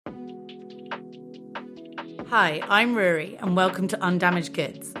Hi, I'm Rory, and welcome to Undamaged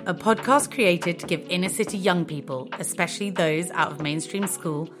Goods, a podcast created to give inner city young people, especially those out of mainstream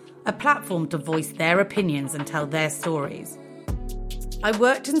school, a platform to voice their opinions and tell their stories. I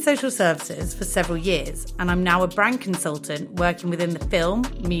worked in social services for several years, and I'm now a brand consultant working within the film,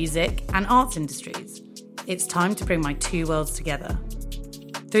 music, and arts industries. It's time to bring my two worlds together.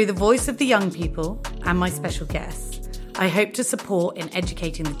 Through the voice of the young people and my special guests, I hope to support in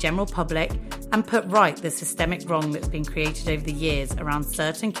educating the general public and put right the systemic wrong that's been created over the years around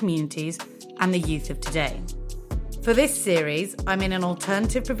certain communities and the youth of today. For this series, I'm in an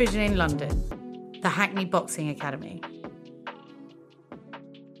alternative provision in London, the Hackney Boxing Academy.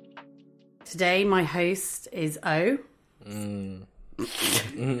 Today, my host is O.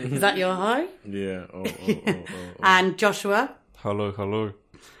 Is that your hi? Yeah. Oh. And Joshua. Hello.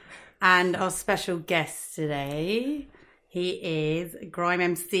 And our special guest today, he is a grime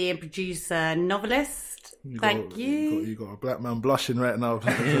MC and producer, novelist. Thank you. You got a black man blushing right now.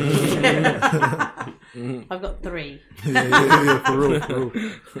 I've got three. Yeah, for real.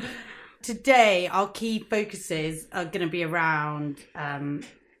 Today, our key focuses are going to be around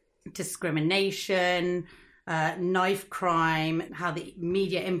discrimination, knife crime, how the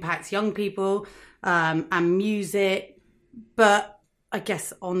media impacts young people, and music. But I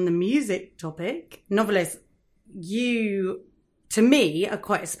guess on the music topic, novelist, you, to me, are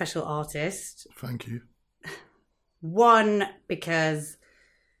quite a special artist. Thank you. One, because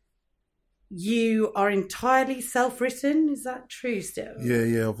you are entirely self-written. Is that true still?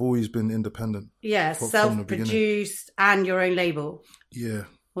 Yeah. I've always been independent. Yeah, from the self-produced and your own label. Yeah.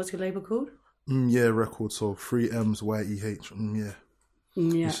 What's your label called? Record. So 3M's YEH. Yeah.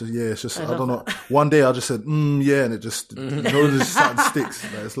 Yeah. It's just I don't know. One day I just said, and it just, just something sticks.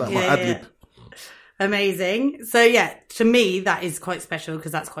 It's like my ad-lib. Amazing. So yeah, to me, that is quite special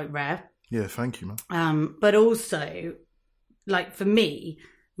because that's quite rare. Yeah, thank you, man. But also, like for me,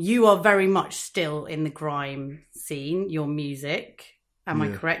 you are very much still in the grime scene, your music. Am I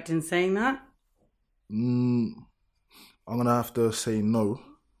correct in saying that? I'm going to have to say no,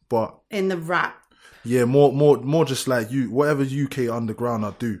 but... In the rap? Yeah, more just like whatever UK underground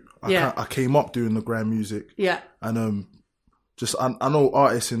I do. I came up doing the grime music. Yeah. And I know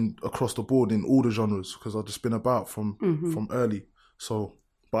artists across the board in all the genres because I've just been about from early. So,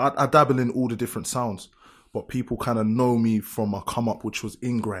 but I dabble in all the different sounds. But people kind of know me from my come up, which was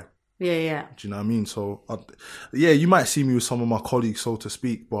in grime. Yeah. Do you know what I mean? So, you might see me with some of my colleagues, so to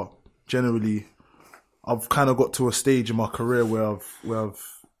speak. But generally, I've kind of got to a stage in my career where I've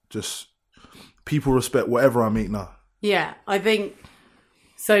just... People respect whatever I make now. Yeah, I think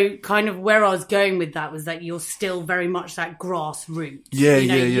so. Kind of where I was going with that was that you're still very much that grassroots. Yeah,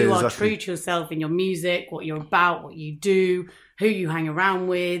 You are exactly. true to yourself in your music, what you're about, what you do, who you hang around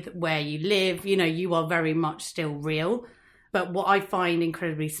with, where you live. You are very much still real. But what I find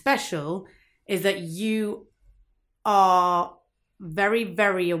incredibly special is that you are very,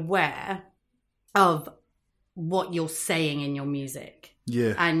 very aware of what you're saying in your music.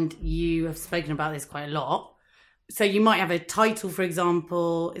 Yeah. And you have spoken about this quite a lot. So you might have a title, for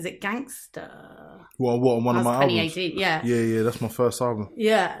example, is it Gangster? What on one of my 2018, albums? yeah. Yeah, that's my first album.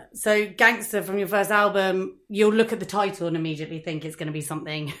 Yeah. So Gangster from your first album, you'll look at the title and immediately think it's going to be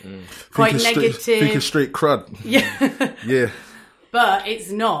something quite negative. Thinking straight crud. Yeah. Yeah. But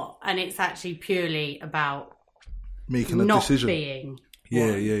it's not. And it's actually purely about making a not decision. Being Yeah.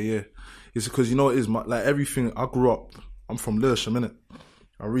 one. It's because, it is, like everything, I grew up, I'm from Lewisham, innit?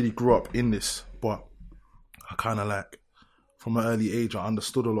 I really grew up in this, but I kind of from an early age, I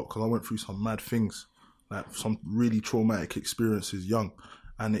understood a lot because I went through some mad things, like some really traumatic experiences young.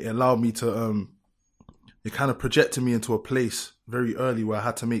 And it allowed me to, it kind of projected me into a place very early where I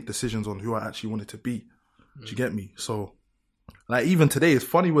had to make decisions on who I actually wanted to be. Do you get me? So, like, even today, it's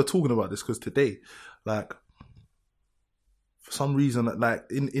funny we're talking about this because today, like, for some reason, like,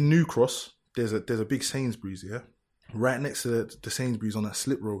 in New Cross, there's a big Sainsbury's, yeah? Right next to the Sainsbury's on that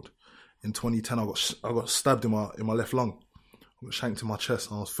slip road. In 2010, I got stabbed in my left lung. I got shanked in my chest.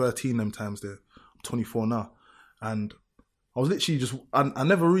 And I was 13 them times there. I'm 24 now. And I was literally I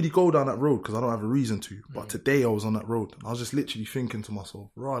never really go down that road because I don't have a reason to. But today I was on that road. And I was just literally thinking to myself,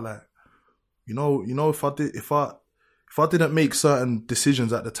 like, if I didn't make certain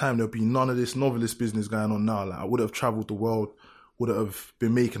decisions at the time, there'd be none of this novelist business going on now. Like, I would have traveled the world, would have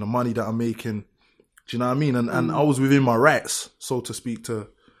been making the money that I'm making. Do you know what I mean? And I was within my rights, so to speak, to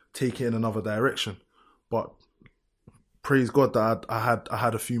take it in another direction. But praise God that I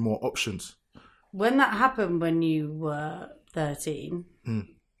had a few more options. When that happened when you were 13,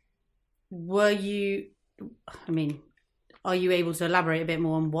 were you, are you able to elaborate a bit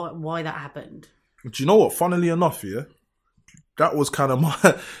more on why that happened? Do you know what? Funnily enough, yeah, that was kind of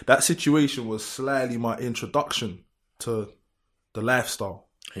that situation was slightly my introduction to the lifestyle,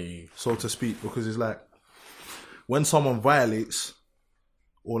 so to speak, because it's like when someone violates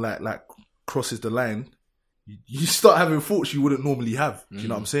or like crosses the line, you start having thoughts you wouldn't normally have. Do you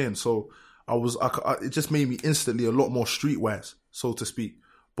know what I'm saying? So it just made me instantly a lot more streetwise, so to speak.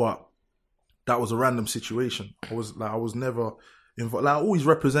 But that was a random situation. I was never involved. Like, I always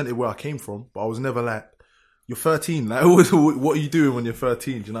represented where I came from, but I was never like, you're 13. Like, what are you doing when you're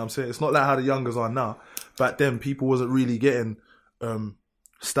 13? Do you know what I'm saying? It's not like how the youngers are now. Back then, people wasn't really getting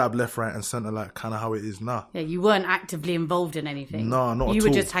stabbed left, right, and centre like kind of how it is now. Yeah, you weren't actively involved in anything. No, not at all. You were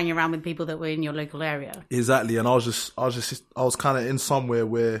just hanging around with people that were in your local area. Exactly, and I was kind of in somewhere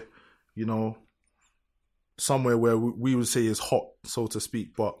where, you know, somewhere where we would say is hot, so to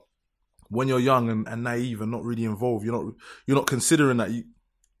speak. But when you're young and naive and not really involved, you're not considering that.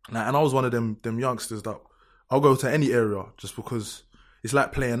 And I was one of them youngsters that I'll go to any area just because it's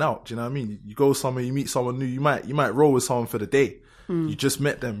like playing out. Do you know what I mean? You go somewhere, you meet someone new, you might roll with someone for the day. You just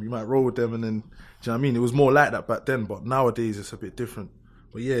met them, you might roll with them, and then, do you know what I mean? It was more like that back then, but nowadays it's a bit different.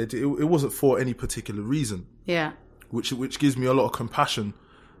 But yeah, it wasn't for any particular reason. Yeah. Which gives me a lot of compassion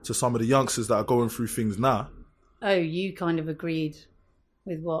to some of the youngsters that are going through things now. Oh, you kind of agreed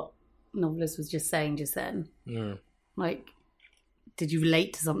with what Novelist was just saying just then. Yeah. Like, did you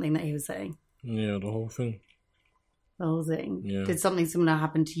relate to something that he was saying? Yeah, the whole thing. The whole thing? Yeah. Did something similar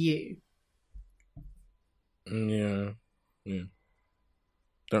happen to you? Yeah.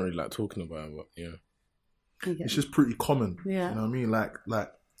 Don't really like talking about it, but yeah. Okay. It's just pretty common. Yeah. You know what I mean? Like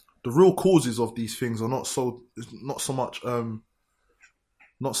the real causes of these things are not so much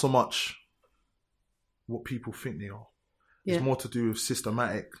what people think they are. Yeah. It's more to do with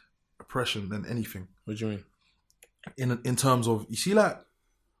systematic oppression than anything. What do you mean? In terms of, you see, like,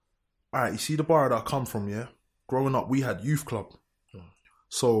 all right, you see the borough that I come from, yeah? Growing up, we had youth club.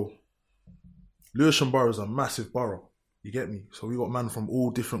 So Lewisham Borough is a massive borough. You get me? So we got man from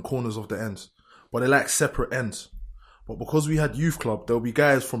all different corners of the ends. But they're like separate ends. But because we had youth club, there'll be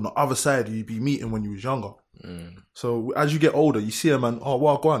guys from the other side you'd be meeting when you was younger. So as you get older, you see a man, oh,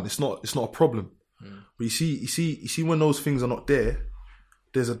 well, go on, it's not a problem. But you see when those things are not there,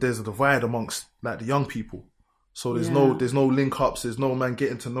 there's a divide amongst like the young people. So there's no link ups, there's no man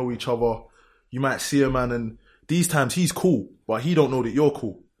getting to know each other. You might see a man and these times he's cool, but he don't know that you're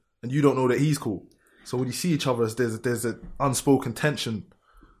cool. And you don't know that he's cool. So when you see each other, there's an unspoken tension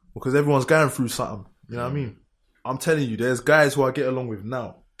because everyone's going through something. You know what I mean? I'm telling you, there's guys who I get along with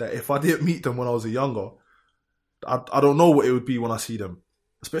now that if I didn't meet them when I was younger, I don't know what it would be when I see them.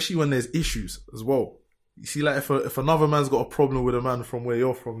 Especially when there's issues as well. You see, like if another man's got a problem with a man from where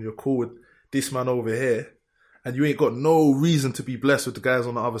you're from, you're cool with this man over here, and you ain't got no reason to be blessed with the guys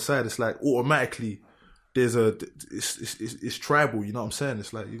on the other side. It's like automatically it's tribal. You know what I'm saying?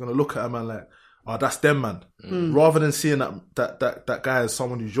 It's like you're gonna look at a man like, oh, that's them man. Rather than seeing that guy as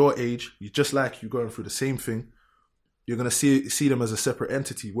someone who's your age, you just like you going through the same thing, you're gonna see them as a separate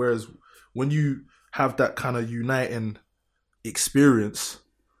entity. Whereas when you have that kind of uniting experience,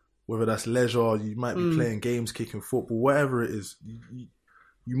 whether that's leisure, you might be playing games, kicking football, whatever it is,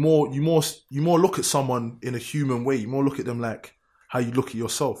 you more look at someone in a human way. You more look at them like how you look at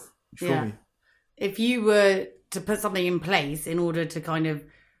yourself. You feel me? If you were to put something in place in order to kind of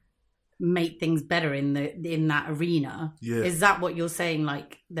make things better in that arena, is that what you're saying?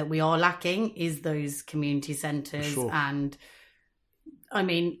 Like that we are lacking is those community centres. Sure. And I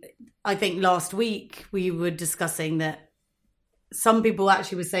mean, I think last week we were discussing that some people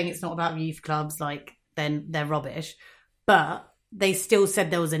actually were saying it's not about youth clubs, like then they're rubbish, but they still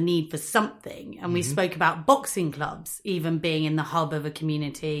said there was a need for something. And we spoke about boxing clubs even being in the hub of a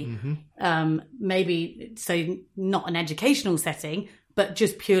community. Maybe, so not an educational setting, but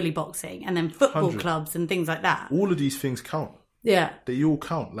just purely boxing. And then football 100. clubs and things like that. All of these things count. Yeah. They all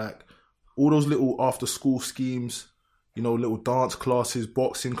count. Like all those little after school schemes, you know, little dance classes,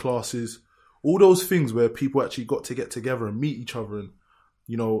 boxing classes, all those things where people actually got to get together and meet each other and,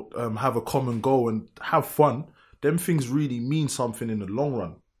 you know, have a common goal and have fun. Them things really mean something in the long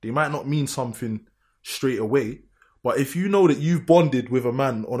run. They might not mean something straight away, but if you know that you've bonded with a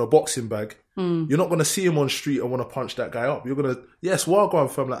man on a boxing bag, you're not going to see him on the street and want to punch that guy up. You're going to, yes, well, go on,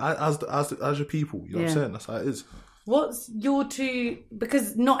 fam, like, as your people. You know what I'm saying? That's how it is. What's your two,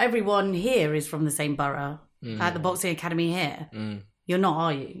 because not everyone here is from the same borough at the boxing academy here. You're not,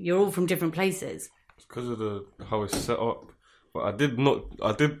 are you? You're all from different places. It's because of how it's set up. But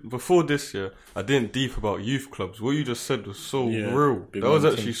before this year, I didn't deep about youth clubs. What you just said was so real. That was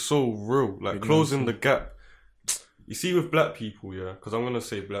actually so real. Like closing the gap. you see with black people, yeah, because I'm gonna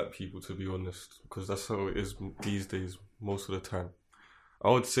say black people to be honest, because that's how it is these days most of the time. I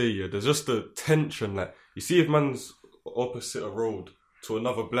would say, yeah, there's just a tension. Like, you see if man's opposite a road to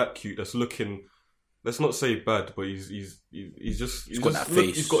another black cute that's looking, let's not say bad, but he's got that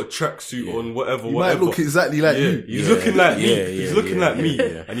face. He's got a tracksuit on, whatever. He might look exactly like you. He's looking like me. He's looking like me,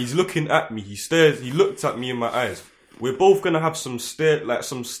 and he's looking at me. He looked at me in my eyes. We're both gonna have some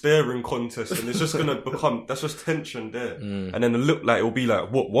staring contest, and it's just gonna become, that's just tension there. And then it'll be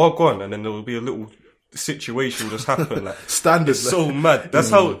like, what gone? And then there will be a little situation just happen, like standard. It's so mad. That's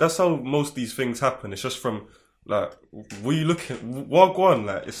how most of these things happen. It's just from like, what are you looking? What gone?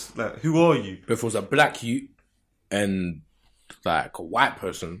 Like, it's like, who are you? But if it was a black youth and like a white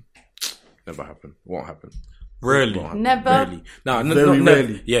person, never happen. Won't happen. Rarely. Won't happen. Never. Rarely. No, Very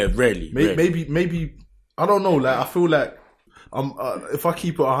rarely. Yeah, rarely. Maybe I don't know. Like, I feel like if I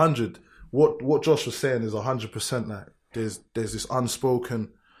keep it 100, what Josh was saying is 100%. Like, there's this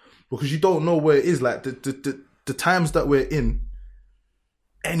unspoken, because you don't know where it is. Like, the times that we're in,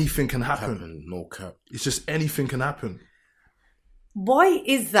 anything can happen. No cap. It's just anything can happen. Why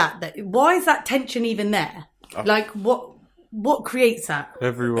is that? Why is that tension even there? Like, what creates that?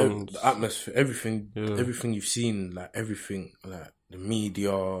 Everyone, The atmosphere, everything you've seen, like everything, like the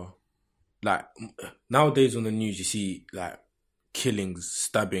media, like nowadays on the news you see like killings,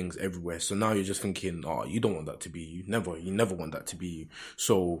 stabbings everywhere. So now you're just thinking, oh, you don't want that to be you. You never want that to be you.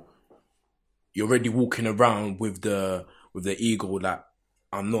 So you're already walking around with the ego, like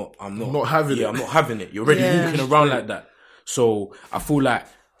I'm not having it. I'm not having it. You're already walking around like that. So I feel like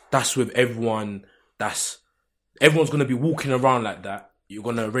that's with everyone. Everyone's gonna be walking around like that. You're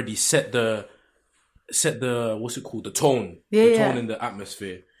gonna already set the what's it called? The tone. The tone in the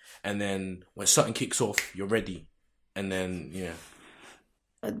atmosphere. And then when something kicks off, you're ready. And then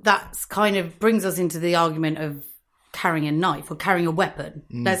That's kind of brings us into the argument of carrying a knife or carrying a weapon.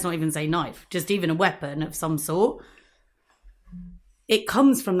 Let's not even say knife, just even a weapon of some sort. It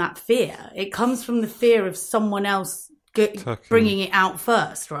comes from that fear. It comes from the fear of someone else bringing it out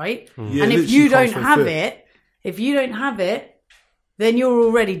first, right? Yeah, and if you don't have it, then you're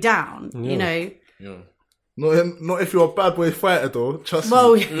already down. You know. Yeah. Not if you're a bad boy fighter though. Trust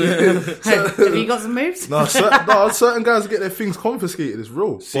Well, me. have you got some moves? Certain guys get their things confiscated. It's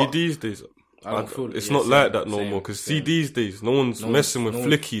real. see these days, I don't feel it's not like that no more. Because see, these days, no one's messing with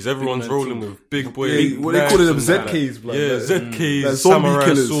flickies. Everyone's rolling with big boy. What they call them, ZKs, blood. Yeah, ZKs, like zombie samurai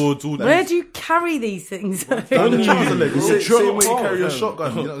killers. swords. All Where do you carry these things? Down the trouser leg. Bro, Same way you drop carry a off,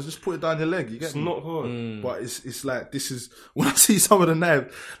 shotgun. You know, just put it down your leg. You get It's me? not hard. But it's like, this is, when I see some of the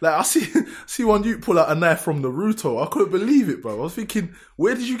knives, like I see one dude pull out a knife from Naruto. I couldn't believe it, bro. I was thinking,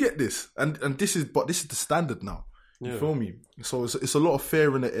 where did you get this? And this is the standard now. You feel me? So it's a lot of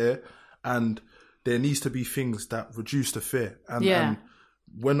fear in the air, and there needs to be things that reduce the fear. And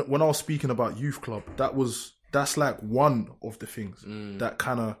when I was speaking about youth club, that's like one of the things that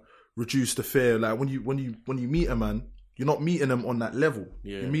kind of reduce the fear. Like when you meet a man, you're not meeting them on that level.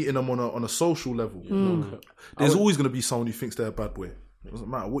 You're meeting them on a social level. There's always going to be someone who thinks they're a bad boy. It doesn't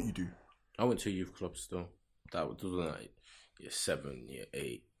matter what you do. I went to a youth club still. That was like year 7, year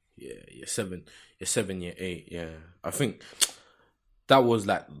 8. Yeah, year 7, year 8. Yeah, I think that was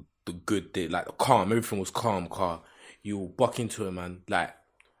like the good day, like the calm. Everything was calm. You buck into a man, like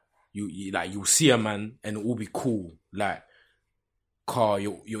you'll see a man and it will be cool. Like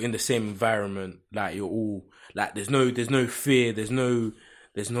you're in the same environment. Like you're all like there's no fear. There's no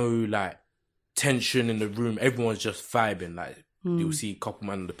like tension in the room. Everyone's just vibing. Like you'll see a couple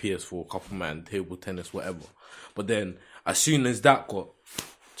man on the PS4, a couple man table tennis, whatever. But then as soon as that got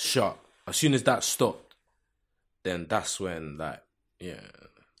shut, as soon as that stopped, then that's when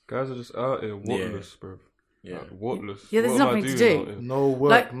Guys are just out here whatless, bro. Yeah. Like, whatless. Yeah, there's What am I nothing to doing do. out here? No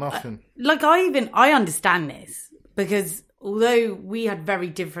work, nothing. I understand this, because although we had very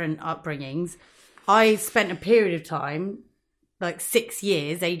different upbringings, I spent a period of time, like 6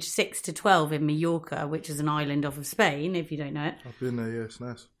 years, age 6 to 12 in Mallorca, which is an island off of Spain, if you don't know it. I've been there, yeah, it's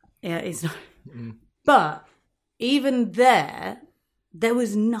nice. Yeah, it's not. But even there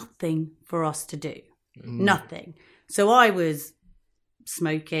was nothing for us to do. Nothing. So I was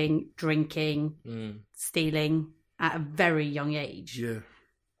smoking, drinking, stealing at a very young age. Yeah.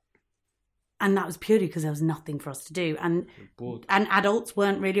 And that was purely because there was nothing for us to do. And adults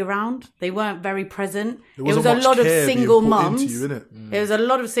weren't really around. They weren't very present. It was a lot of single mums. It was a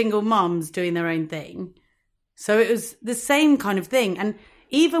lot of single mums doing their own thing. So it was the same kind of thing. And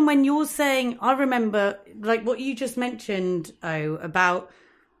even when you're saying, I remember like what you just mentioned, about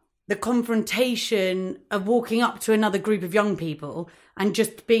the confrontation of walking up to another group of young people and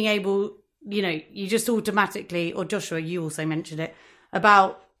just being able you know, you just automatically, or Joshua, you also mentioned it,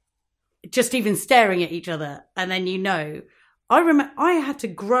 about just even staring at each other. And then, you know, I remember I had to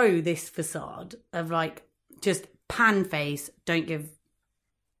grow this facade of like, just pan face, don't give...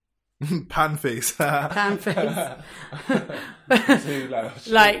 Pan face. Pan face.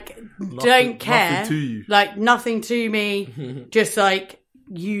 Like, don't care. Nothing to you. Like, nothing to me. Just like,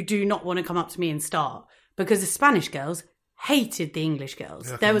 you do not want to come up to me and start. Because the Spanish girls hated the English girls.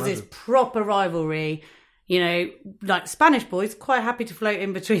 Yeah, there was this proper rivalry. You know, like Spanish boys, quite happy to float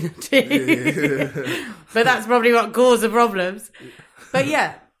in between the two. But that's probably what caused the problems. But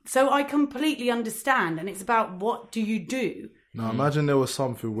yeah, so I completely understand. And it's about what do you do? Now, imagine there was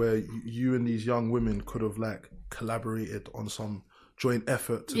something where you and these young women could have like collaborated on some joint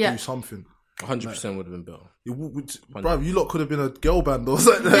effort to do something. 100% would have been better. Bro, you lot could have been a girl band or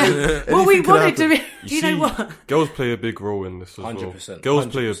something. Yeah. Well, we wanted to be. Do you know what? Girls play a big role in this as 100%, well. Girls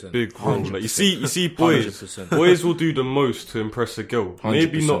play a big role. Like, you see, boys, 100%. boys will do the most to impress a girl. 100%.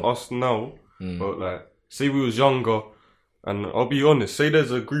 Maybe not us now, but like, say we was younger. And I'll be honest, say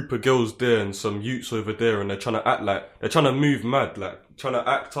there's a group of girls there and some youths over there and they're trying to act like, they're trying to move mad, like, trying to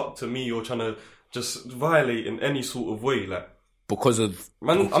act up to me or trying to just violate in any sort of way, like. Because of...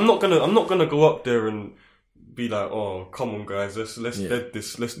 Man, I'm not gonna go up there and be like, oh, come on guys, let's dead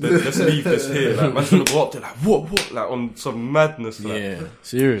this, let's leave this here. Like, man's gonna go up there like, what, like on some madness, like. Yeah,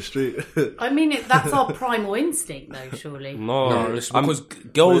 seriously. I mean, that's our primal instinct though, surely. No, it's because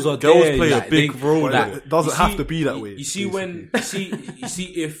girls are girls there, play like, a big role. Like, it doesn't have to be that way. You see when you see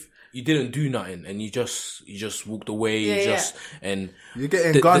if you didn't do nothing and you just walked away, and you're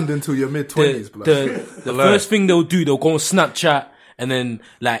getting gunned until your mid-20s. The first thing they'll do, they'll go on Snapchat. And then,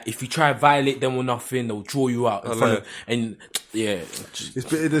 like, if you try to violate them or nothing, they'll draw you out in front of, and yeah,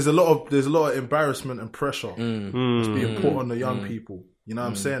 there's a lot of embarrassment and pressure that's being put on the young people. You know what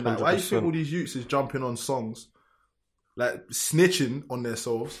I'm saying? Like, why do you think all these youths is jumping on songs, like snitching on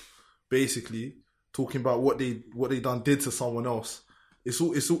themselves, basically talking about what they did to someone else? It's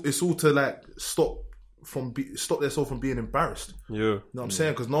all to like stop themselves from being embarrassed. Yeah. You know what I'm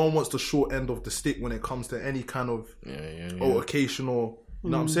saying? Because no one wants the short end of the stick when it comes to any kind of altercation or,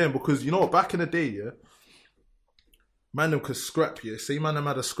 you know what I'm saying? Because, you know what, back in the day, man them could scrap, say man them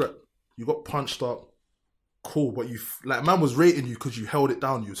had a scrap, you got punched up, cool, but man was rating you because you held it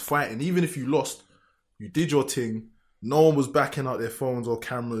down, you was fighting. Even if you lost, you did your thing, no one was backing out their phones or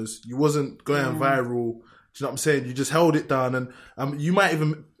cameras, you wasn't going viral. Do you know what I'm saying? You just held it down, and you might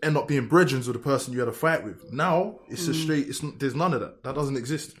even end up being brethren with the person you had a fight with. Now it's a straight. There's none of that. That doesn't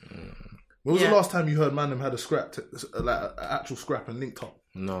exist. When was the last time you heard man them had a scrap, like an actual scrap and linked up?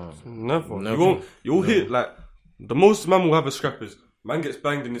 No, never. You'll hear like the most man will have a scrap is man gets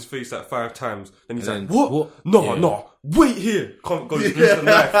banged in his face like 5 times, then he's like, "What? No, wait here!" Can't go to the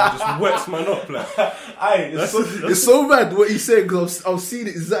knife and just wets man up like. It's so mad what he's saying because I've seen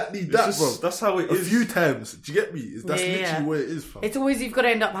it exactly that, bro. That's how it is. A few times. Do you get me? That's literally what it is, fam. It's always you've got to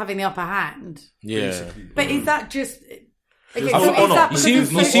end up having the upper hand. Yeah. Basically. But is that just... Okay, Is so is that because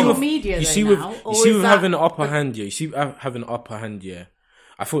of social media you though see now? You see with having an upper hand, yeah. You see having an upper hand, yeah.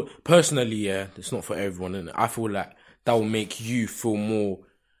 I feel, personally, yeah, it's not for everyone, and I feel like that will make you put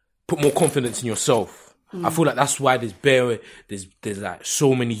more confidence in yourself. I feel like that's why there's like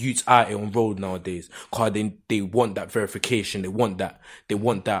so many youths out here on road nowadays. Cause they want that verification. They want that.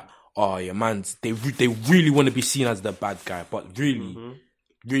 Oh yeah, man. They really want to be seen as the bad guy, but really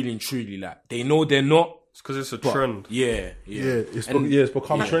and truly, like they know they're not. It's because it's a trend. Yeah, it's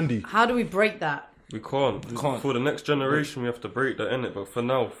become trendy. How do we break that? We can't. For the next generation, we have to break that, innit? But for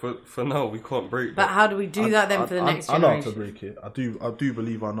now, we can't break that. But how do we do that then for the next generation? I know how to break it. I do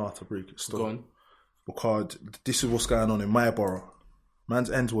believe I know how to break it still. Go on. Because this is what's going on in my borough.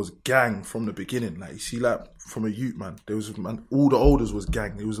 Man's end was gang from the beginning. Like, you see, like, from a youth, man, there was, man, all the olders was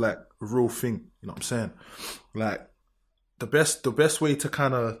gang. It was like a real thing. You know what I'm saying? Like, the best way to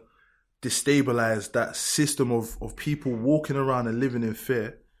kind of destabilize that system of people walking around and living in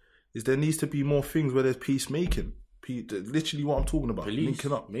fear is there needs to be more things where there's peacemaking. Literally what I'm talking about.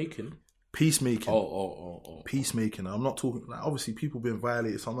 Linking up. Peacemaking. Peacemaking. I'm not talking, like, obviously people being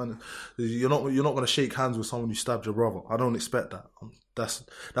violated. Someone, you're not going to shake hands with someone who stabbed your brother. I don't expect that.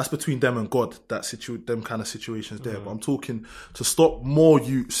 That's between them and God. Them kind of situations there. But I'm talking to stop more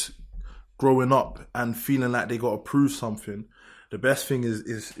youths growing up and feeling like they got to prove something. The best thing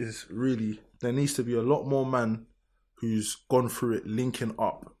is really there needs to be a lot more man who's gone through it, linking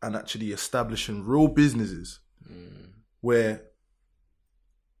up and actually establishing real businesses where.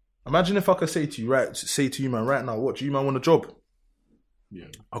 Imagine if I could say to you, man, right now, what do you, man, want a job? Yeah.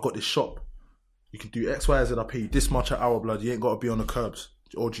 I got this shop. You can do X, Y, Z. I pay you this much an hour, blood. You ain't got to be on the curbs.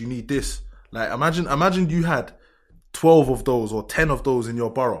 Or do you need this? Like, imagine you had 12 of those or 10 of those in your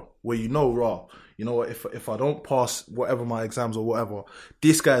borough where you know, what, if I don't pass whatever my exams or whatever,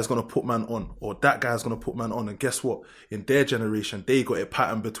 this guy is going to put man on, or that guy is going to put man on. And guess what? In their generation, they got it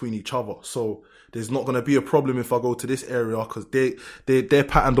patterned between each other. So there's not going to be a problem if I go to this area because they're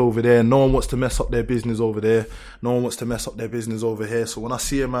patterned over there. No one wants to mess up their business over there. No one wants to mess up their business over here. So when I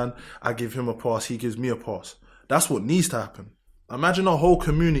see a man, I give him a pass, he gives me a pass. That's what needs to happen. Imagine a whole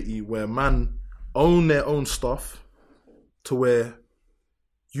community where man own their own stuff, to where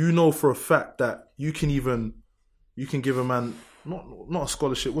you know for a fact that you can give a man not a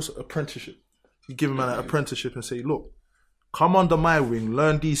scholarship, what's apprenticeship? You give a man an apprenticeship and say, look, come under my wing,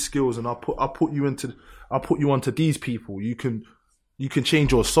 learn these skills, and I'll put you onto these people. You can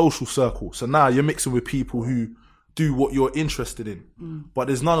change your social circle. So now you're mixing with people who do what you're interested in. But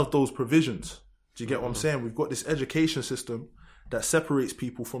there's none of those provisions. Do you get what I'm saying? We've got this education system that separates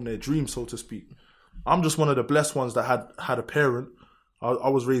people from their dreams, so to speak. I'm just one of the blessed ones that had a parent. I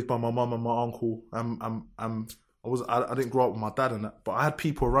was raised by my mum and my uncle. I didn't grow up with my dad and that, but I had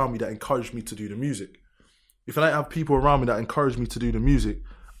people around me that encouraged me to do the music. If I didn't have people around me that encouraged me to do the music,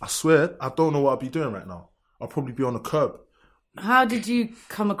 I swear I don't know what I'd be doing right now. I'll probably be on the curb. How did you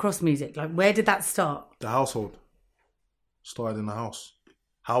come across music? Like, where did that start? The household. Started in the house.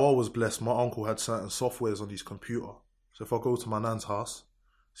 How I was blessed, my uncle had certain softwares on his computer. So if I go to my nan's house,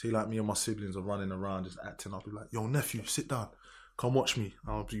 see like me and my siblings are running around just acting, I'll be like, yo, nephew, sit down. Come watch me.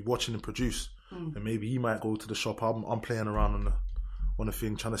 I'll be watching him produce. And maybe he might go to the shop. I'm playing around on the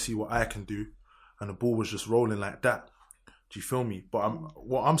thing, trying to see what I can do. And the ball was just rolling like that. Do you feel me? But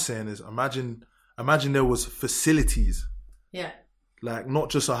what I'm saying is, imagine there was facilities. Yeah. Like, not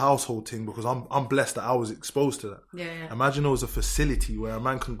just a household thing, because I'm blessed that I was exposed to that. Yeah. Imagine there was a facility where a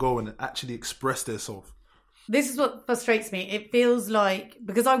man can go and actually express themselves. This is what frustrates me. It feels like,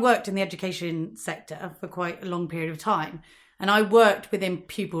 because I worked in the education sector for quite a long period of time, and I worked within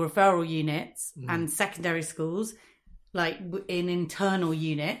pupil referral units and secondary schools, like in internal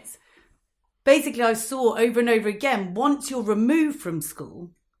units. Basically, I saw over and over again, once you're removed from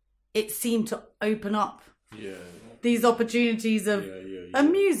school, it seemed to open up these opportunities of a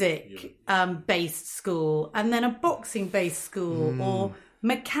music-based school, and then a boxing-based school, or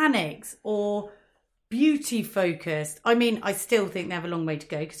mechanics, or beauty-focused. I mean, I still think they have a long way to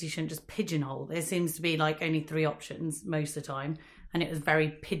go, because you shouldn't just pigeonhole. There seems to be like only 3 options most of the time, and it was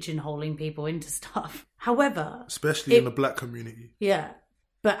very pigeonholing people into stuff. However... especially in the black community. Yeah.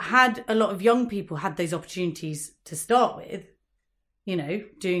 But had a lot of young people had those opportunities to start with, you know,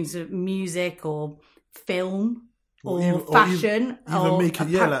 doing some music or film or fashion, even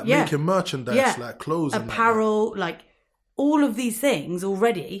making merchandise, like clothes, apparel, like all of these things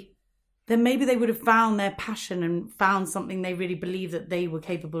already, then maybe they would have found their passion and found something they really believe that they were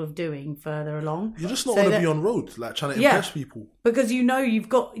capable of doing further along. You just not want to be on road, like trying to impress people. Because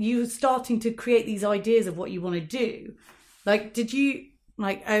you're starting to create these ideas of what you want to do. Like,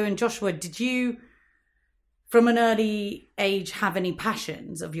 and Joshua, did you, from an early age, have any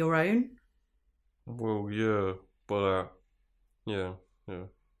passions of your own? Well, yeah, but yeah.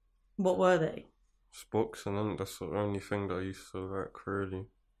 What were they? Sports, and then that's the only thing that I used to like, really.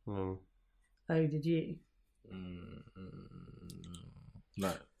 Oh, did you?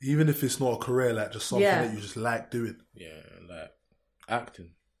 Like, even if it's not a career, like just something that you just like doing. Yeah, like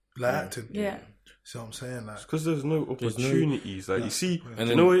acting. Yeah. See what I'm saying? Like, because there's no opportunities. You see, and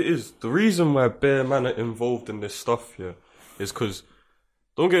you know what it is? The reason why bare man are involved in this stuff here is because,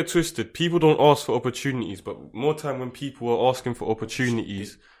 don't get it twisted, people don't ask for opportunities, but more time when people are asking for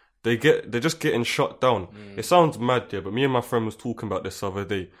opportunities, they're just getting shut down. It sounds mad, but me and my friend was talking about this the other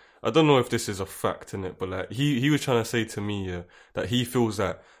day. I don't know if this is a fact, innit, but like he was trying to say to me that he feels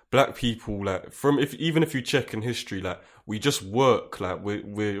that black people, like, even if you check in history, like, we just work, like,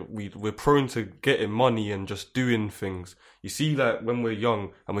 we're prone to getting money and just doing things. You see, like, when we're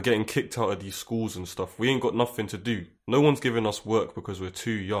young and we're getting kicked out of these schools and stuff, we ain't got nothing to do. No one's giving us work because we're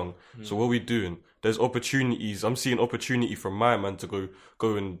too young. So what are we doing? There's opportunities. I'm seeing opportunity from my man to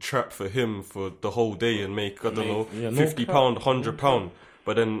go and trap for him for the whole day and make, I don't know, £50, £100.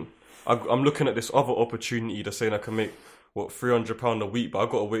 But then I'm looking at this other opportunity that's saying I can make, £300 a week, but I've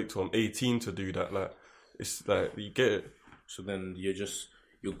got to wait till I'm 18 to do that. Like, it's like, you get it. So then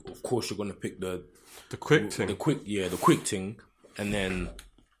of course you're gonna pick the quick thing. The quick thing, and then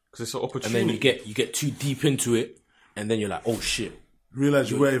because it's an opportunity. And then you get too deep into it, and then you're like, oh shit.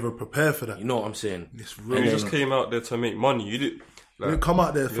 Realize you weren't even prepared for that. You know what I'm saying? It's real. And you just came out there to make money. You did. Like, you come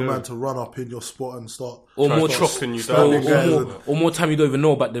out there for man to run up in your spot and start chopping you down, or more time you don't even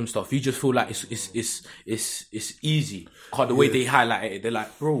know about them stuff. You just feel like it's easy. Cause the way they highlight it, they're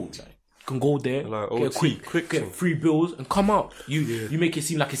like, bro, like, can go there, Like get OT, a quick get thing. 3 bills and come out. You make it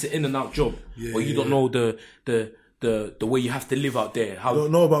seem like it's an in and out job, but you don't know the way you have to live out there. How I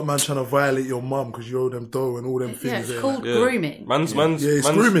don't know about man trying to violate your mum because you owe them dough and all them things. Yeah, it's there. called grooming. Man's It's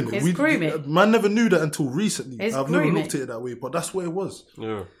grooming. It's grooming. Man never knew that until recently. It's I've grooming. never looked at it that way, but that's what it was.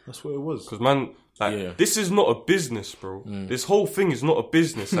 Yeah. That's what it was. Because man, like, Yeah. this is not a business, bro. This whole thing is not a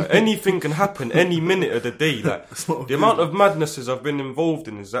business. Like, anything can happen any minute of the day. Like, not a the amount of madnesses I've been involved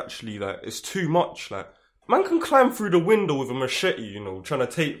in is actually, like, it's too much. Like, man can climb through the window with a machete, you know, trying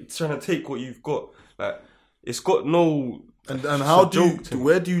to take what you've got. Like, it's got no... And it's how a do you, joke to me.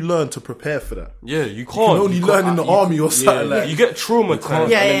 where do you learn to prepare for that? Yeah, you can't. You can only learn in the army or something like You get traumatized,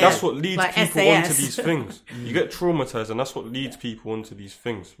 Yeah, and then yeah, that's yeah. what leads Like people SAS. onto these things. You get traumatized, and that's what leads people onto these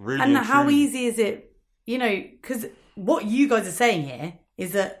things. Really, And how truly. easy is it, you know, because what you guys are saying here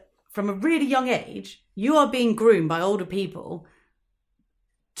is that from a really young age, you are being groomed by older people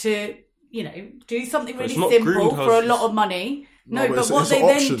to, you know, do something really it's not simple groomed, for a it's- lot of money. No, but it's what an they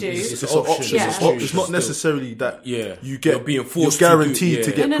then option. do... It's an an option. option. Yeah. It's not necessarily that Yeah. you get You're being forced you're to do- guaranteed to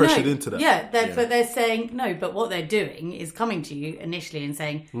yeah. get No, pressured into that. Yeah, but they're saying no. But what they're doing is coming to you initially and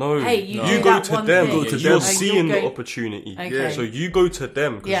saying, No, "Hey, you, you do go that to one them. thing. You're and seeing you'll the go- opportunity. Okay. So you go to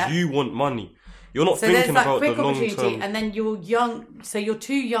them because Yeah. you want money. You're not So there's thinking that about the quick long opportunity, term. and then you're young. So you're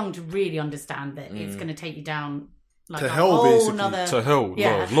too young to really understand that it's going to take you down like To a hell, whole basically. nother To hell,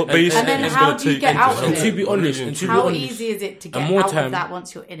 Yeah. no, not basically. And then it's how gonna do you take get into out of hell. it? To be honest, Really and to be How honest, easy is it to get and more out time- of that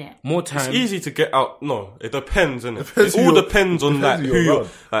once you're in it? more time. It's easy to get out. No, it depends, innit? Depends It who all you're- depends on depends like who who you're you're. around.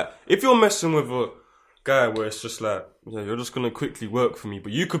 Like, if you're messing with a guy where it's just like, yeah, you're just gonna quickly work for me,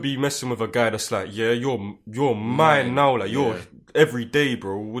 but you could be messing with a guy that's like, yeah, you're mine now, like you're every day,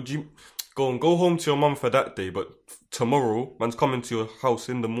 bro. Would you go home to your mum for that day, but tomorrow, man's coming to your house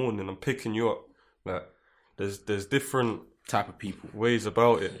in the morning and picking you up. Like, there's different Type of people. ways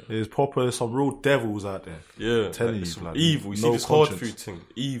about it. There's some real devils out there. Yeah, Telling like, you, it's like, evil. You no see this hard conscience. food thing,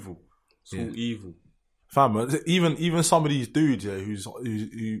 evil. It's all evil. Fam, even some of these dudes, yeah,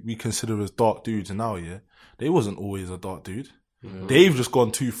 who we consider as dark dudes now, yeah, they wasn't always a dark dude. They've just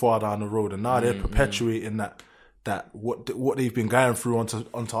gone too far down the road, and now they're perpetuating that what they've been going through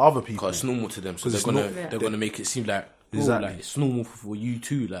onto other people. Because it's normal to them, so 'Cause they're gonna make it seem like Exactly. like it's normal for you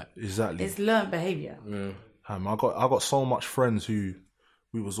too. Like Exactly. It's learned behavior. I got so much friends who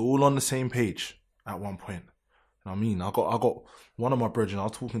we was all on the same page at one point. You know what I mean? I got one of my brethren I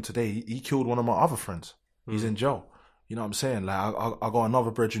was talking today. He killed one of my other friends. He's in jail. You know what I'm saying? Like I got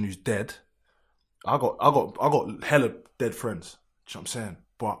another brethren who's dead. I got hella dead friends. You know what I'm saying?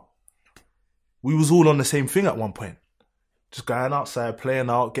 But we was all on the same thing at one point. Just going outside, playing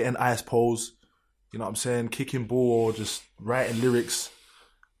out, getting ice poles. You know what I'm saying? Kicking ball or just writing lyrics.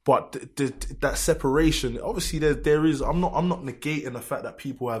 But that separation, obviously, there is. I'm not negating the fact that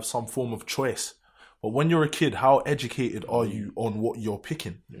people have some form of choice. But when you're a kid, how educated are you on what you're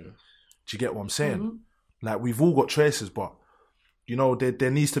picking? Yeah. Do you get what I'm saying? Like, we've all got choices, but you know,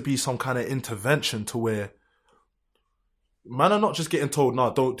 there needs to be some kind of intervention to where man are not just getting told,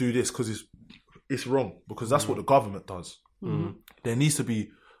 "No, don't do this" because it's wrong. Because that's what the government does. There needs to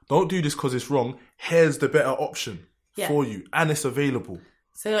be, "Don't do this because it's wrong. Here's the better option for you, and it's available."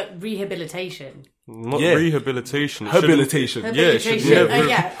 So like rehabilitation. Not Yeah. rehabilitation. It Habilitation. shouldn't- Yeah, it should Rehabilitation. never-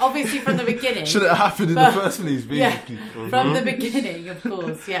 Yeah, obviously from the beginning. Should have happened in the first place, Yeah, basically. from the beginning, of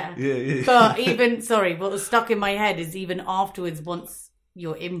course, yeah. Yeah. But even, sorry, what was stuck in my head is even afterwards, once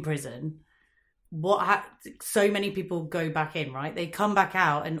you're in prison, so many people go back in, right? They come back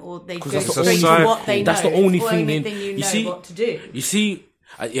out and or they go that's the straight only- to what they know. that's the only It's thing you you know see- what to do. you see,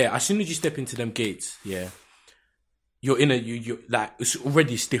 as soon as you step into them gates, you're in you like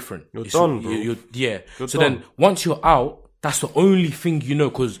it's different. You're It's- done, bro. You're so done. then once you're out, that's the only thing you know.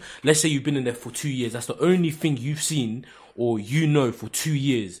 Because let's say you've been in there for 2 years, that's the only thing you've seen or you know for 2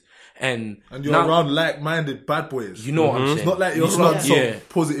 years, and you're now, around like-minded bad boys. You know what I'm saying? It's not like you're It's around not- some yeah.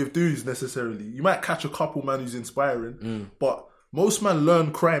 positive dudes necessarily. You might catch a couple man who's inspiring, but most men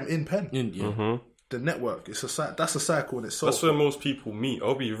learn crime in pen. The network, that's a cycle in itself. That's where most people meet.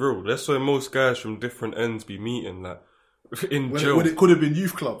 I'll be real. That's where most guys from different ends be meeting. Like in jail. When it could have been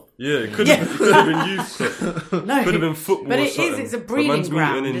youth club. Yeah, it could have been youth club. No, Could have been football. but or it is. something. It's a But breeding man's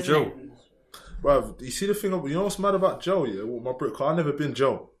ground, meeting in isn't jail. it? Bruv, you see the thing, you know what's mad about jail, yeah? Well, my bro, 'cause I've never been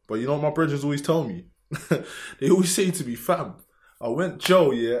jail, but you know what my brothers always tell me? They always say to me, fam, I went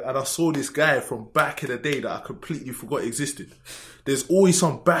jail, yeah, and I saw this guy from back in the day that I completely forgot existed. There's always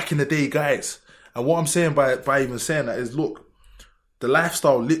some back in the day guys. And what I'm saying by even saying that is, look, the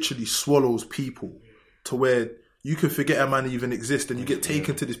lifestyle literally swallows people to where you can forget a man even exists and you get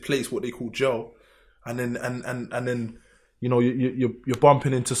taken to this place, what they call jail. And then you know, you're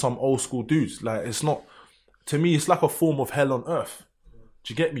bumping into some old school dudes. Like, it's not, to me, it's like a form of hell on earth.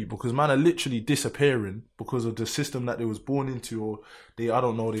 Do you get me? Because man are literally disappearing because of the system that they was born into, or they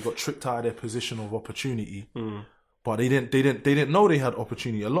got tricked out of their position of opportunity. But they didn't know they had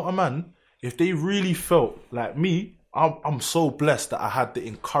opportunity. A lot of man, if they really felt like me, I'm so blessed that I had the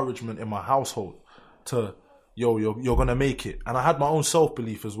encouragement in my household to, you're gonna make it. And I had my own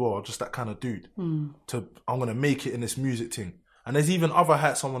self-belief as well, just that kind of dude. I'm gonna make it in this music thing. And there's even other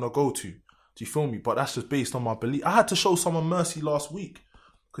heights I want to go to. Do you feel me? But that's just based on my belief. I had to show someone mercy last week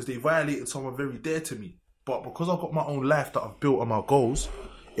because they violated someone very dear to me. But because I've got my own life that I've built on my goals,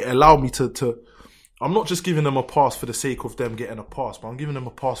 it allowed me to I'm not just giving them a pass for the sake of them getting a pass, but I'm giving them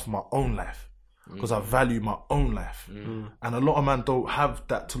a pass for my own life. Because I value my own life. And a lot of men don't have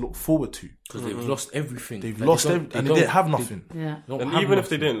that to look forward to. Because they've lost everything. They've lost everything. And they didn't have nothing. And even if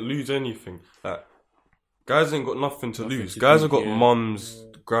they didn't lose anything, like, guys ain't got nothing to lose. Guys have got mums,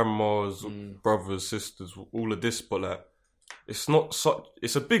 grandmas, brothers, sisters, all of this, but like, it's not such,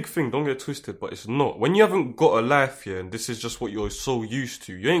 it's a big thing, don't get twisted, but it's not. When you haven't got a life here, and this is just what you're so used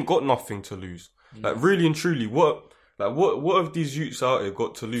to, you ain't got nothing to lose. Like, really and truly, what have these youths out here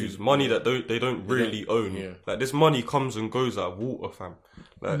got to lose? Money that they don't really own. Yeah. Like, this money comes and goes like water, fam.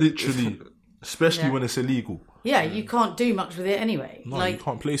 Like, literally, especially when it's illegal. Yeah, you can't do much with it anyway. No, you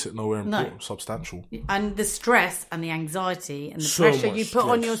can't place it nowhere important, substantial. And the stress and the anxiety and the So pressure much you put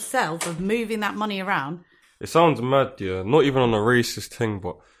on stress. yourself of moving that money around. It sounds mad, yeah. Not even on a racist thing,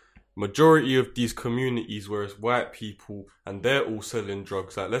 but majority of these communities where it's white people and they're all selling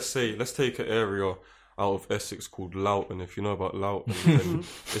drugs. Like, let's take an area out of Essex called Loughton. If you know about Loughton, then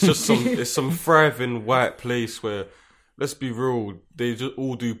it's just some thriving white place where, let's be real, they just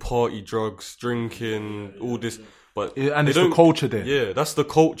all do party drugs, drinking, all this. But and it's the culture there. Yeah, that's the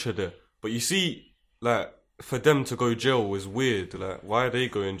culture there. But you see, like, for them to go jail is weird. Like, why are they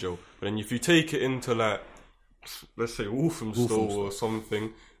going jail? But then if you take it into, like, let's say Walthamstow or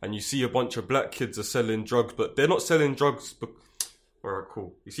something, and you see a bunch of black kids are selling drugs, but they're not selling drugs. Alright,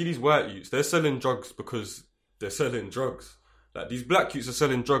 cool. You see these white youths, they're selling drugs because they're selling drugs. Like, these black youths are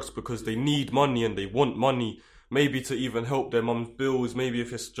selling drugs because they need money and they want money, maybe to even help their mum's bills, maybe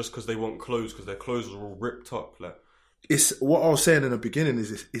if it's just because they want clothes, because their clothes are all ripped up. Like, it's what I was saying in the beginning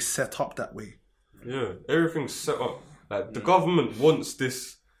is it's set up that way. Yeah, everything's set up. Like, the government wants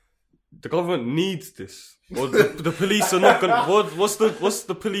this. The government needs this. Or the police are not gonna. What's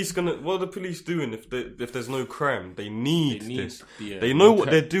the police gonna? What are the police doing if there's no crime? They need this. They know what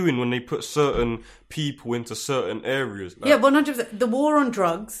they're doing when they put certain people into certain areas. Like, 100%. The war on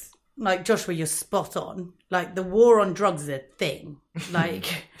drugs, like, Joshua, you're spot on. Like, the war on drugs is a thing.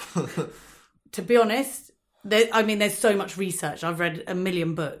 Like, to be honest, there's so much research. I've read a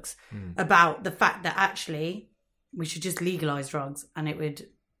million books about the fact that actually we should just legalize drugs and it would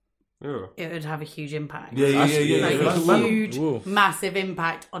have a huge impact. Yeah. A huge, massive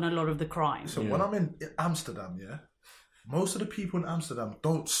impact on a lot of the crime. So when I'm in Amsterdam, most of the people in Amsterdam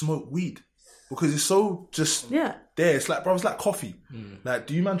don't smoke weed because it's so just there. It's like, bro, it's like coffee. Like,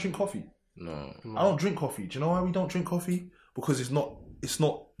 do you man drink coffee? No. I don't drink coffee. Do you know why we don't drink coffee? Because it's not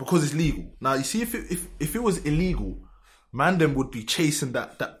because it's legal. Now, you see, if it was illegal, man them would be chasing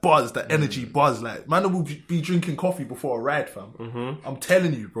that buzz, that energy buzz. Like, man them would be drinking coffee before a ride, fam. I'm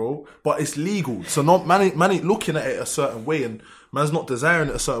telling you, bro. But it's legal. So man ain't looking at it a certain way, and man's not desiring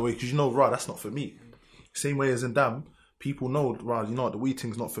it a certain way because, you know, right, that's not for me. Same way as in Dam, people know, right, you know what, the weed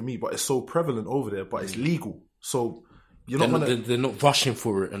thing's not for me, but it's so prevalent over there, but it's legal. So they're not rushing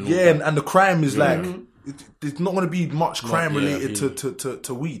for it. And and the crime is like, there's not going to be much crime related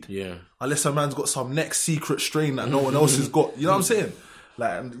to weed. Yeah. Unless a man's got some next secret strain that no one else has got. You know what I'm saying?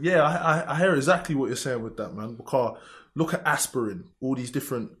 Like, I hear exactly what you're saying with that, man. Because look at aspirin, all these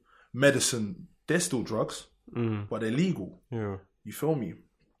different medicine, they're still drugs, but they're legal. Yeah. You feel me?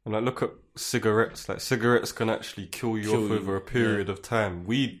 And like, look at cigarettes. Like, cigarettes can actually kill you off over a period of time.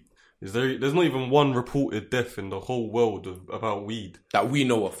 Weed, there's not even one reported death in the whole world about weed. That we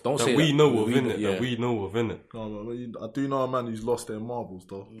know of. Don't say that. That we know of, innit? No, I do know a man who's lost their marbles,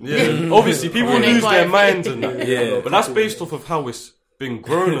 though. Yeah, obviously, people lose their minds and that. Yeah. But that's based off of how it's been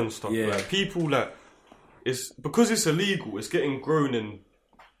grown and stuff. Like, people, like, it's because it's illegal, it's getting grown in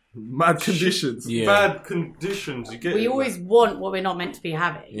mad conditions. Bad conditions. We always want what we're not meant to be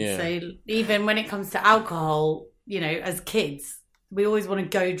having. Yeah. So even when it comes to alcohol, you know, as kids, we always want to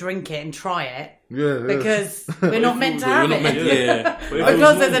go drink it and try it. Because we're not meant to have it.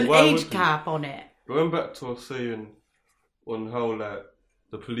 Because there's an age cap on it. Going back to us saying on how, like,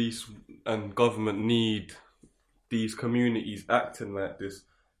 the police and government need these communities acting like this.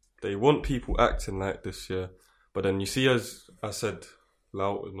 They want people acting like this, But then you see, as I said,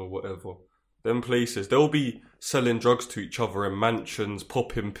 Loughton or whatever, them places, they'll be selling drugs to each other in mansions,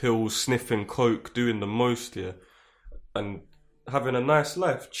 popping pills, sniffing coke, doing the most, yeah, and having a nice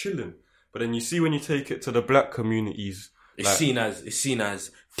life, chilling. But then you see when you take it to the black communities, it's seen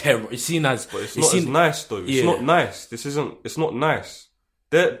as terror. It's seen as, but it's not as nice though. It's not nice. It's not nice.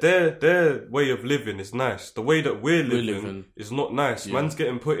 Their way of living is nice. The way that we're living is not nice. Yeah. Man's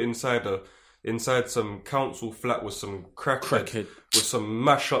getting put inside some council flat with some crackhead with some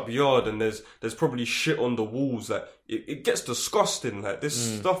mash up yard, and there's probably shit on the walls. Like it gets disgusting. Like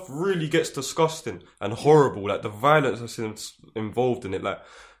this stuff really gets disgusting and horrible. Like the violence that's involved in it. Like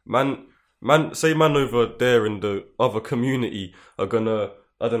man over there in the other community are gonna,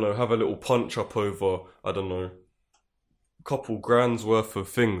 I don't know, have a little punch up over, I don't know, a couple grand's worth of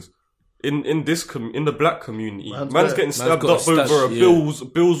things. In the black community, man's getting stabbed up over a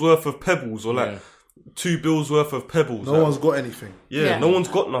bill's worth of pebbles, or like 2 bills worth of pebbles. No one's got anything. Yeah, no one's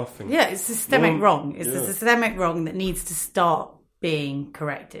got nothing. Yeah, it's systemic wrong. It's a systemic wrong that needs to start being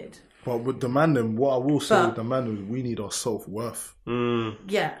corrected. But with the man, what I will say with the man is we need our self-worth.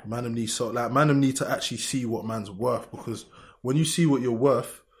 Yeah. Man need to actually see what man's worth, because when you see what you're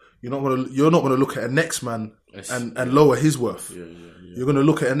worth, you're not gonna look at a next man and lower his worth. You're gonna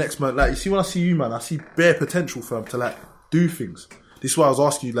look at a next man, like, you see, when I see you, man, I see bare potential for him to like do things. This is why I was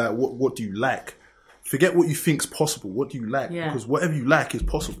asking you, like, what do you like? Forget what you think's possible. What do you like? Yeah. Because whatever you like is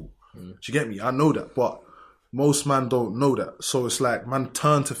possible. Do you get me? I know that, but most man don't know that. So it's like man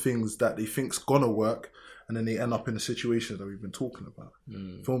turn to things that they think's gonna work, and then they end up in the situations that we've been talking about.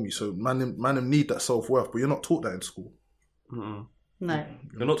 Feel me? So man need that self-worth, but you're not taught that in school. No.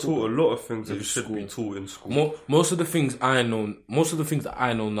 You're not taught a lot of things that you should be taught in school. Most of the things that I know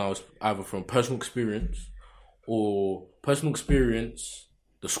now is either from personal experience, the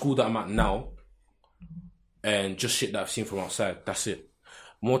school that I'm at now, and just shit that I've seen from outside. That's it.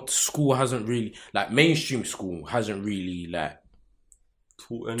 School hasn't really, like, mainstream school hasn't really like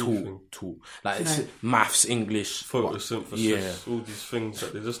taught anything. Like it's maths, English, photosynthesis, all these things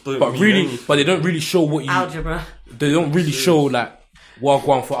that they just don't. But they don't really show what you algebra. They don't really show like what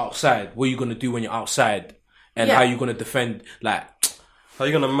going for outside. What you're gonna do when you're outside, and how you're gonna defend. Like how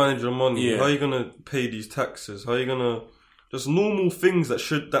you gonna manage your money. How you gonna pay these taxes. How you gonna just normal things that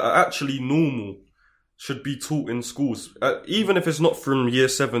are actually normal. Should be taught in schools, even if it's not from year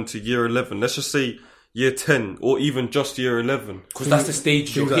 7 to year 11. Let's just say year 10 or even just year 11, because that's the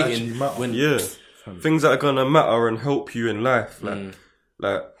stage you're hitting. Things that are gonna matter and help you in life.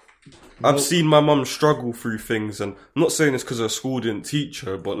 Like I've seen my mum struggle through things, and I'm not saying it's because her school didn't teach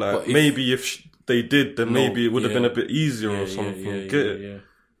her, but like maybe if they did, then maybe it would have been a bit easier or something. Get it?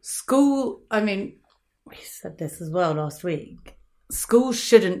 School. I mean, we said this as well last week. School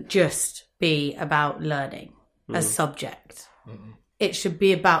shouldn't just be about learning a subject. It should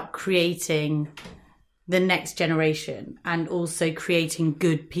be about creating the next generation, and also creating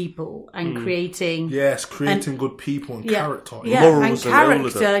good people, and creating good people and character, morals, and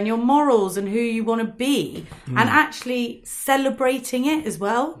character, and your morals, and who you want to be, and actually celebrating it as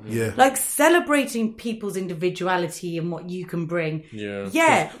well. Like celebrating people's individuality and what you can bring. You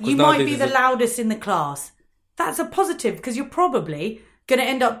might be the loudest in the class. That's a positive, because you're probably going to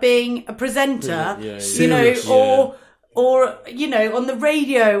end up being a presenter, or you know, on the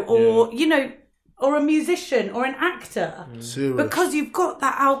radio, or you know, or a musician or an actor, because you've got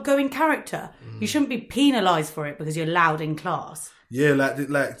that outgoing character. You shouldn't be penalised for it because you're loud in class. That's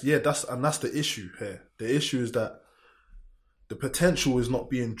the issue here. The issue is that the potential is not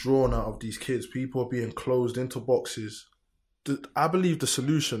being drawn out of these kids. People are being closed into boxes. I believe the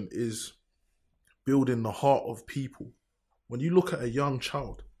solution is building the heart of people. When you look at a young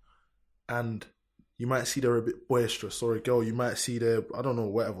child, and you might see they're a bit boisterous, or a girl, you might see they're, I don't know,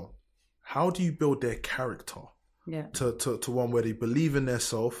 whatever. How do you build their character? To one where they believe in their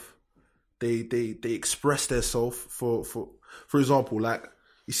self, they express their self. For example, like,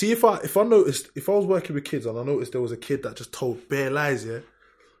 you see, if I was working with kids and I noticed there was a kid that just told bare lies,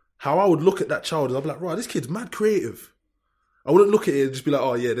 how I would look at that child is I'd be like, right, this kid's mad creative. I wouldn't look at it and just be like,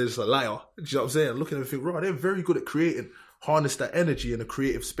 oh yeah, they're just a liar. Do you know what I'm saying? I'm looking at it and think, right, they're very good at creating, harness that energy in a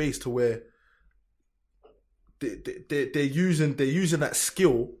creative space to where they're using that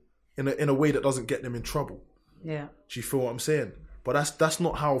skill in a way that doesn't get them in trouble. Yeah. Do you feel what I'm saying? But that's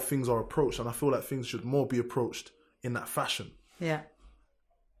not how things are approached, and I feel like things should more be approached in that fashion. Yeah.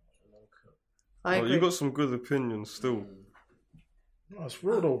 I agree. You got some good opinions still. No, it's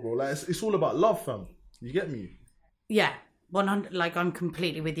real though, bro. Like it's all about love, fam. You get me? Yeah. 100. Like, I'm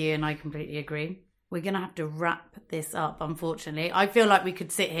completely with you, and I completely agree. we're going to have to wrap this up, unfortunately. I feel like we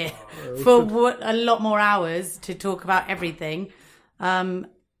could sit here for a lot more hours to talk about everything.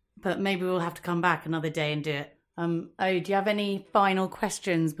 But maybe we'll have to come back another day and do it. Do you have any final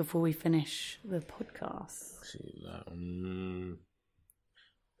questions before we finish the podcast?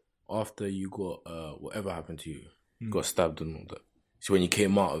 After you got, whatever happened to you, you got stabbed and all that. So when you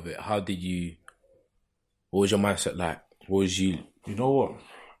came out of it, what was your mindset like? What was you? You know what?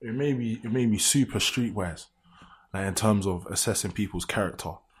 It made me super streetwise, like in terms of assessing people's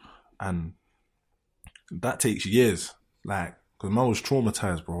character, and that takes years. Like, because man was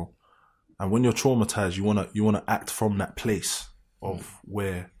traumatized, bro. And when you're traumatized, you wanna act from that place of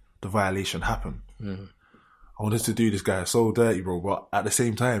where the violation happened. I wanted to do this guy so dirty, bro. But at the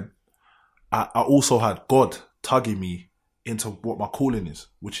same time, I also had God tugging me into what my calling is,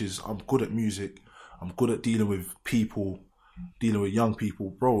 which is I'm good at music. I'm good at dealing with people, dealing with young people,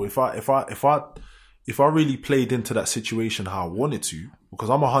 bro. If I really played into that situation how I wanted to, because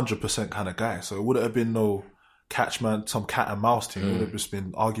I'm 100% kind of guy, so it wouldn't have been no some cat and mouse thing. It would have just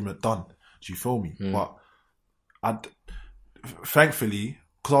been argument done. Do you feel me? But thankfully,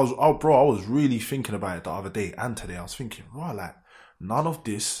 because I was really thinking about it the other day and today. I was thinking, right, like none of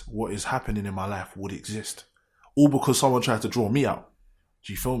this, what is happening in my life, would exist, all because someone tried to draw me out.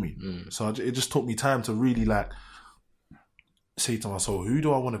 Do you feel me? So it just took me time to really like say to myself, who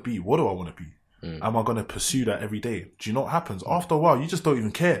do I want to be? What do I want to be? Am I going to pursue that every day? Do you know what happens? After a while, you just don't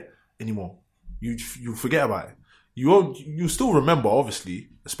even care anymore. You forget about it. You still remember, obviously,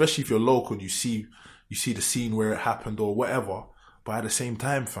 especially if you're local and you see the scene where it happened or whatever. But at the same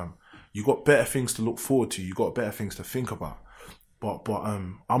time, fam, you got better things to look forward to. You got better things to think about. But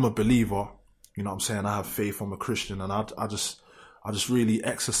I'm a believer. You know what I'm saying? I have faith. I'm a Christian, and I just really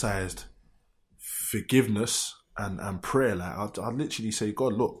exercised forgiveness and prayer. Like I literally say,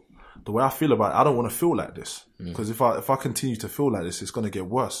 God, look, the way I feel about it, I don't want to feel like this, because if I continue to feel like this, it's going to get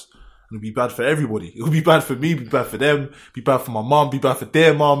worse. It'll be bad for everybody. It'll be bad for me, be bad for them, be bad for my mum, be bad for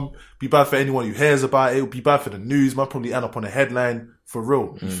their mum, be bad for anyone who hears about it. It'll be bad for the news. Might probably end up on a headline for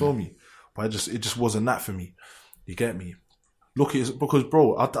real. You feel me? But it just wasn't that for me. You get me? Look, it's because,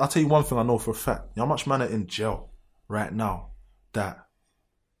 bro, I'll tell you one thing I know for a fact. You know how much man are in jail right now that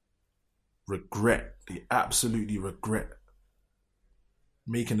they absolutely regret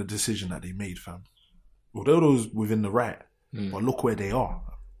making the decision that they made, fam. Although those within the right, but look where they are.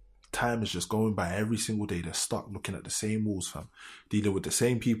 Time is just going by every single day. They're stuck looking at the same walls, fam. Dealing with the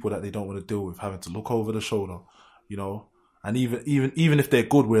same people that they don't want to deal with, having to look over the shoulder, you know. And even if they're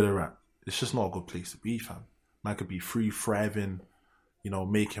good where they're at, it's just not a good place to be, fam. Man could be free, thriving, you know,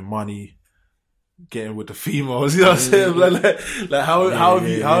 making money, getting with the females, you know what I'm saying? Like however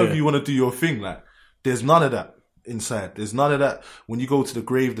you want to do your thing, like there's none of that inside. There's none of that when you go to the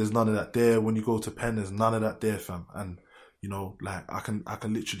grave. There's none of that there. When you go to pen, there's none of that there, fam. And you know, like I can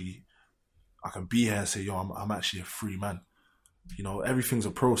be here and say, yo, I'm actually a free man. You know, everything's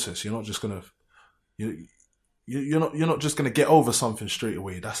a process. You're not just gonna you're not just gonna get over something straight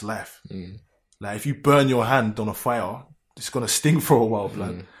away. That's life. Like if you burn your hand on a fire, it's gonna sting for a while,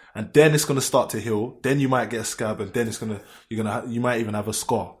 blood. And then it's gonna start to heal. Then you might get a scab, and then you might even have a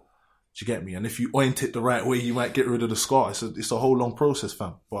scar. Do you get me? And if you oint it the right way, you might get rid of the scar. It's a whole long process,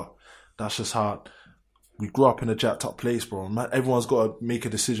 fam. But that's just how we grew up in a jacked up place, bro. Man, everyone's got to make a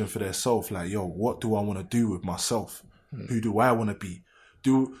decision for themselves. Like, yo, what do I want to do with myself? Who do I want to be?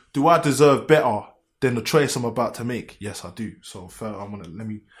 Do I deserve better than the choice I'm about to make? Yes, I do. So I'm gonna let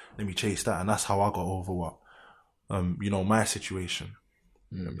me chase that, and that's how I got over what, you know, my situation.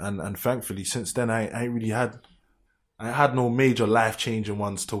 And thankfully, since then, I had no major life changing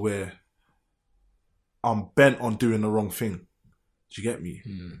ones to where I'm bent on doing the wrong thing. Do you get me?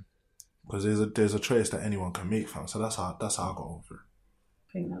 Because there's a choice that anyone can make, fam. So that's how I got over it.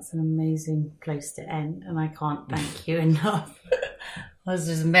 I think that's an amazing place to end, and I can't thank you enough. I was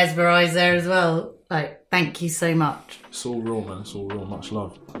just mesmerised there as well. Like, thank you so much. It's all real, man. It's all real. Much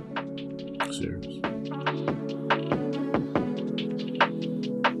love. Serious.